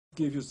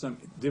give you some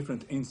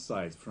different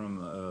insight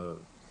from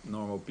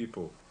normal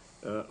people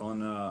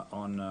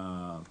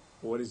on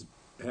what is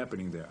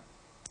happening there?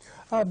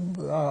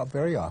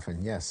 Very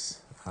often,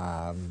 yes.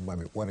 I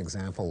mean, one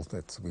example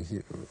that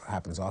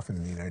happens often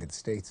in the United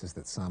States is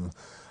that some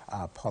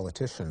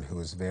politician who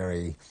is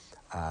very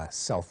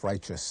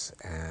self-righteous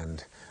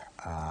and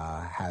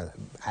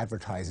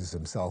advertises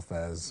himself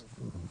as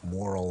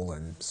moral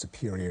and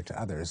superior to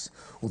others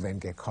will then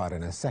get caught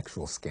in a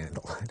sexual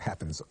scandal. It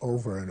happens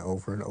over and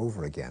over and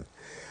over again.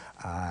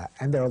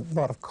 And there are a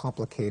lot of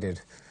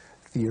complicated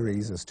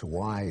theories as to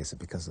why. Is it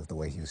because of the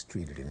way he was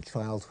treated in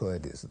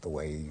childhood? Is it the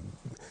way,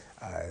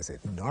 is it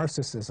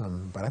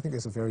narcissism? But I think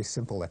there's a very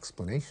simple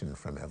explanation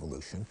from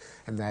evolution,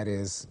 and that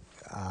is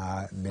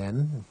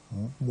men,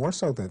 more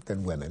so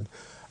than women,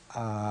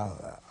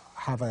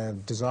 have a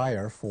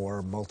desire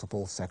for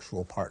multiple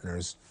sexual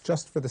partners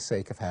just for the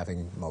sake of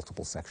having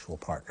multiple sexual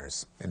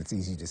partners. And it's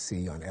easy to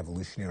see on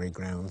evolutionary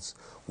grounds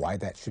why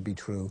that should be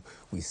true.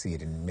 We see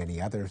it in many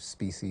other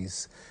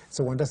species.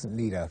 So one doesn't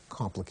need a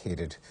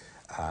complicated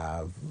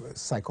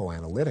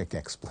psychoanalytic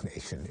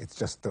explanation. It's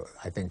just,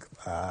 I think,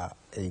 a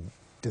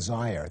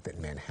desire that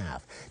men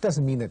have. It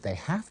doesn't mean that they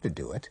have to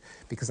do it,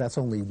 because that's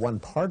only one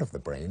part of the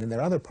brain, and there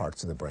are other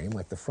parts of the brain,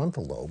 like the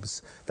frontal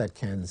lobes, that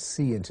can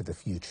see into the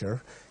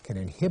future, can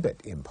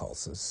inhibit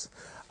impulses.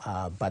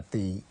 But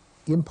the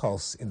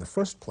impulse in the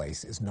first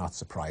place is not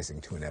surprising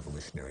to an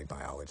evolutionary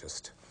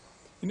biologist.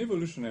 In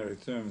evolutionary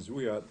terms,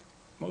 we are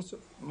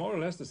more or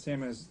less the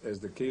same as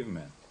the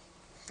caveman.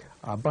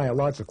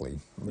 Biologically,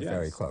 we're yes.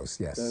 Very close,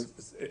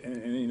 yes.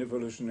 And in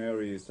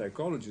evolutionary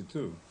psychology,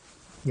 too.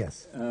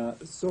 Yes.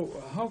 So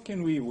how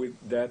can we, with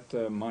that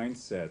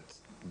mindset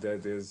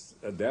that is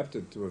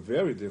adapted to a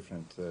very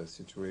different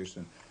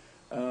situation,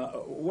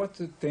 what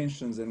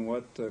tensions and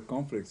what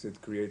conflicts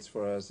it creates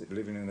for us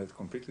living in a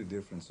completely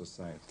different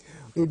society?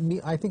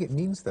 I think it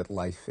means that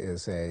life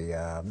is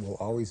will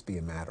always be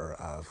a matter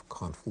of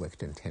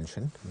conflict and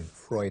tension. I mean,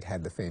 Freud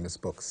had the famous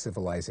book,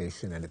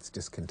 Civilization and Its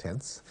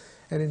Discontents,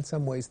 and in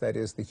some ways that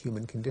is the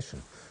human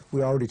condition.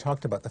 We already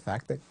talked about the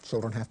fact that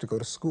children have to go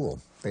to school.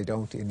 They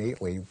don't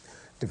innately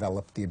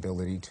develop the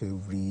ability to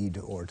read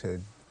or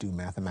to do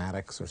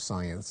mathematics or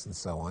science and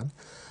so on.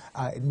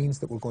 It means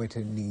that we're going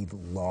to need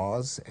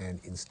laws and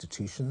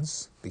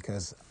institutions,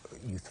 because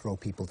you throw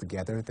people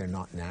together, they're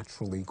not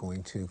naturally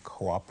going to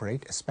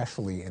cooperate,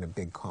 especially in a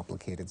big,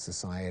 complicated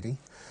society.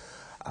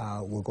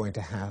 We're going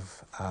to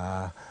have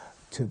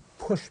to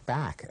push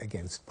back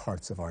against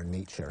parts of our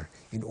nature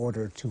in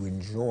order to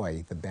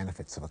enjoy the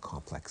benefits of a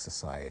complex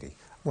society.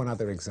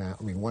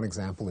 One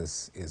example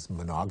is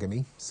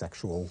monogamy,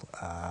 sexual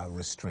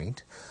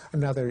restraint.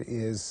 Another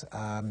is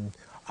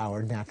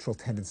our natural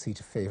tendency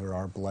to favor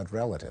our blood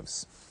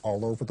relatives.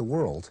 All over the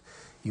world,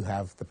 you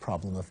have the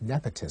problem of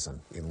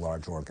nepotism in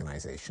large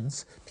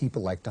organizations.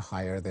 People like to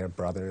hire their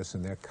brothers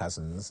and their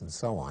cousins and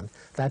so on.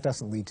 That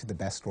doesn't lead to the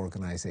best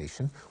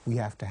organization. We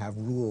have to have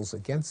rules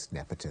against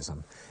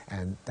nepotism,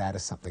 and that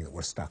is something that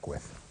we're stuck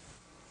with.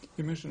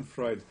 You mentioned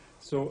Freud.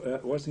 So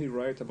was he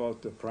right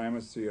about the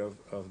primacy of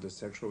the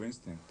sexual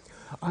instinct?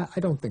 I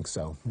don't think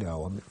so,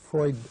 no. I mean,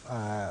 Freud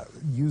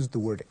used the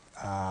word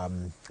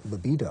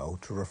libido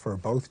to refer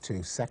both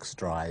to sex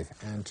drive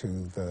and to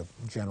the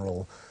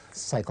general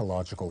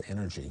psychological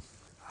energy.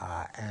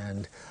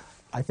 And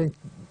I think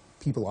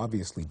people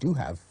obviously do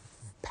have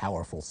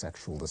powerful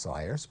sexual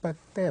desires, but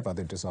they have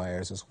other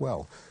desires as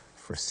well,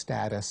 for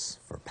status,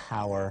 for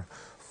power,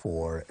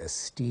 for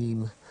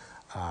esteem,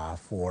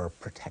 for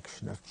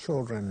protection of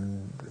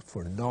children,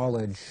 for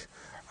knowledge.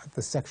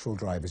 The sexual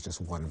drive is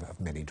just one of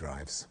many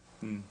drives.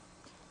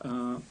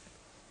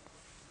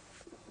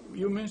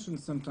 You mentioned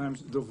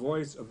sometimes the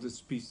voice of the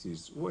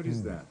species. What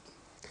is that?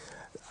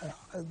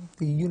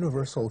 The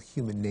universal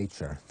human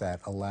nature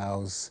that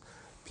allows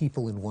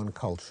people in one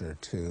culture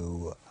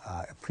to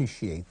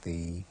appreciate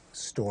the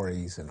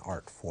stories and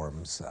art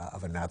forms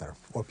of another,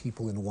 or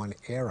people in one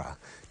era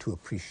to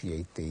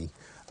appreciate the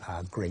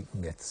great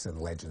myths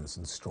and legends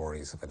and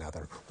stories of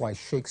another. Why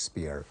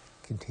Shakespeare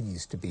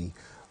continues to be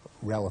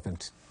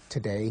relevant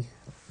today,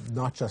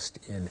 not just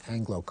in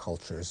Anglo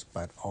cultures,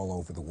 but all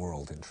over the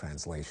world in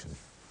translation.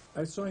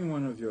 I saw in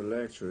one of your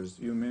lectures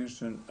you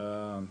mentioned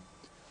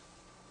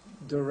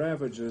the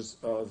ravages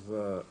of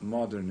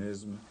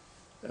modernism,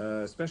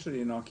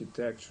 especially in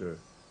architecture,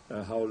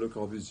 how Le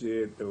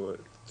Corbusier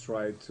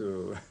tried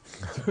to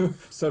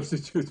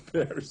substitute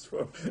Paris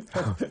for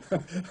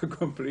a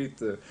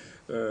complete,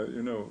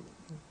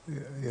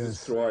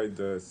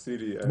 destroyed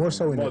city, more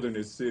so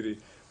modernist city.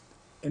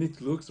 And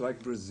it looks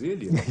like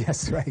Brasilia.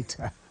 Yes, right.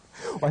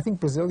 Well, I think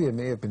Brasilia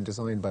may have been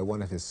designed by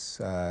one of his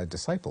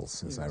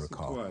disciples, as I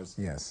recall. It was.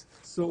 Yes.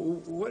 So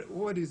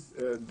what is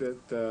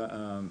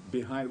that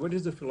behind? What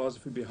is the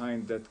philosophy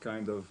behind that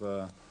kind of?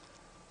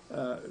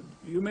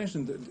 You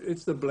mentioned that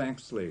it's the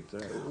blank slate.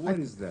 What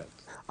is that?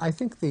 I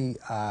think the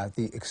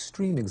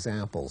extreme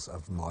examples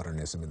of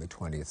modernism in the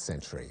 20th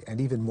century,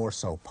 and even more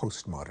so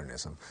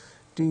postmodernism,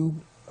 do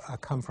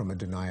come from a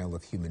denial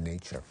of human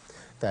nature,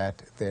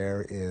 that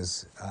there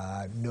is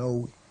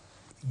no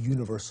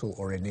universal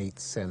or innate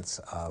sense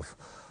of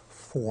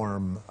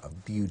form,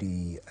 of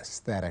beauty,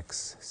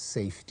 aesthetics,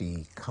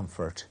 safety,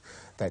 comfort,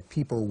 that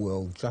people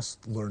will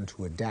just learn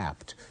to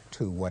adapt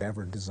to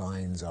whatever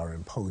designs are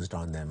imposed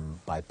on them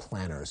by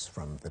planners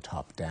from the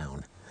top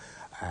down.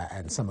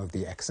 And some of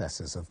the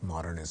excesses of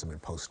modernism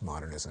and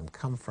postmodernism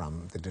come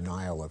from the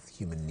denial of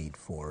human need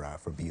for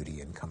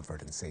beauty and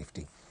comfort and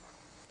safety.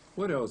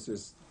 What else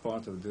is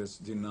part of this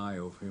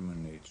denial of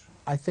human nature?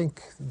 I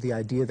think the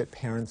idea that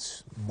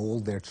parents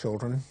mold their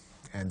children,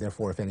 and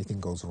therefore if anything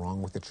goes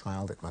wrong with the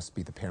child, it must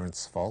be the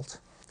parent's fault.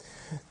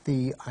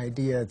 The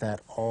idea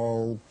that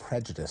all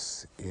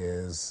prejudice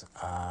is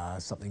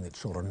something that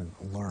children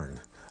learn,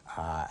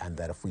 and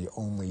that if we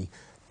only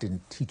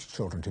didn't teach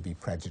children to be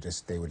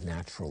prejudiced, they would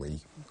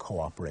naturally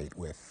cooperate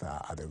with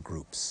other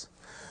groups.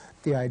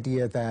 The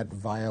idea that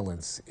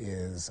violence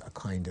is a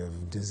kind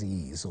of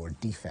disease or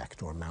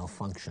defect or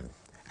malfunction,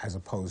 as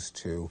opposed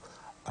to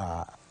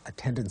a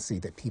tendency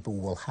that people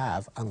will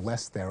have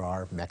unless there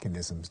are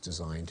mechanisms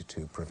designed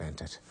to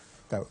prevent it.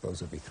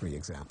 Those would be three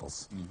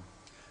examples. Mm.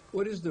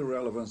 What is the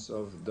relevance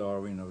of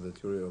Darwin, of the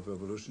theory of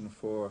evolution,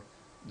 for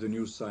the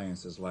new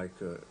sciences like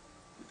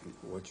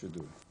what you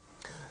do?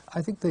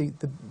 I think the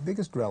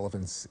biggest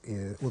relevance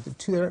is, well,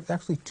 there are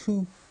actually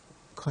two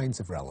kinds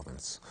of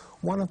relevance.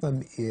 One of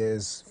them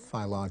is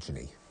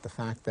phylogeny, the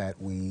fact that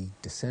we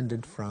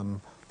descended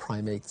from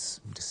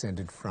primates,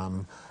 descended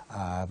from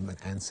an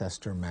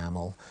ancestor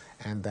mammal,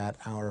 and that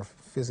our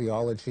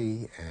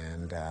physiology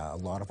and a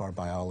lot of our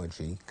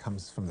biology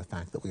comes from the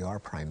fact that we are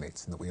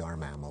primates and that we are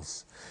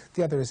mammals.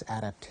 The other is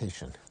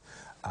adaptation.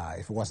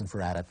 If it wasn't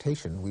for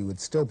adaptation, we would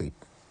still be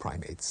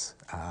primates.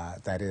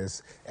 That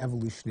is,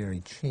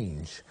 evolutionary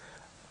change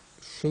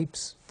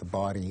shapes the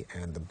body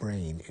and the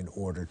brain in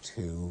order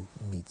to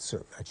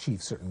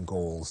achieve certain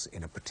goals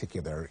in a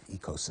particular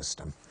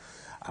ecosystem.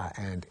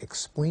 And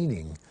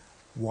explaining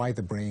why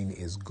the brain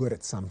is good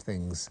at some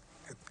things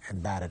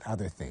and bad at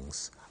other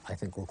things, I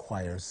think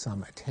requires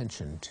some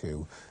attention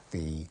to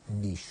the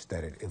niche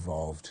that it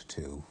evolved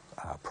to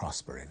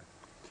prosper in.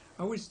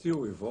 Are we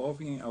still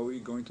evolving? Are we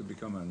going to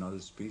become another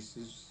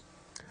species?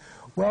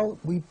 Well,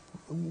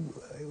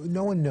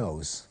 no one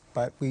knows,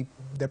 but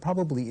there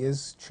probably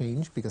is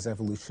change because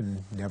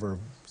evolution never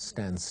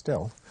stands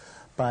still.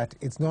 But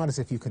it's not as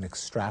if you can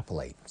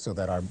extrapolate so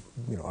that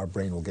our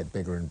brain will get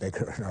bigger and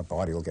bigger and our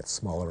body will get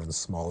smaller and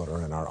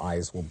smaller and our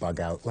eyes will bug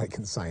out like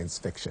in science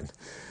fiction.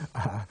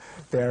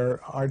 There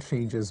are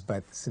changes,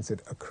 but since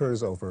it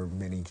occurs over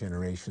many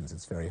generations,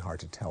 it's very hard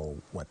to tell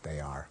what they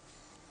are.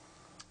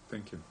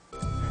 Thank you.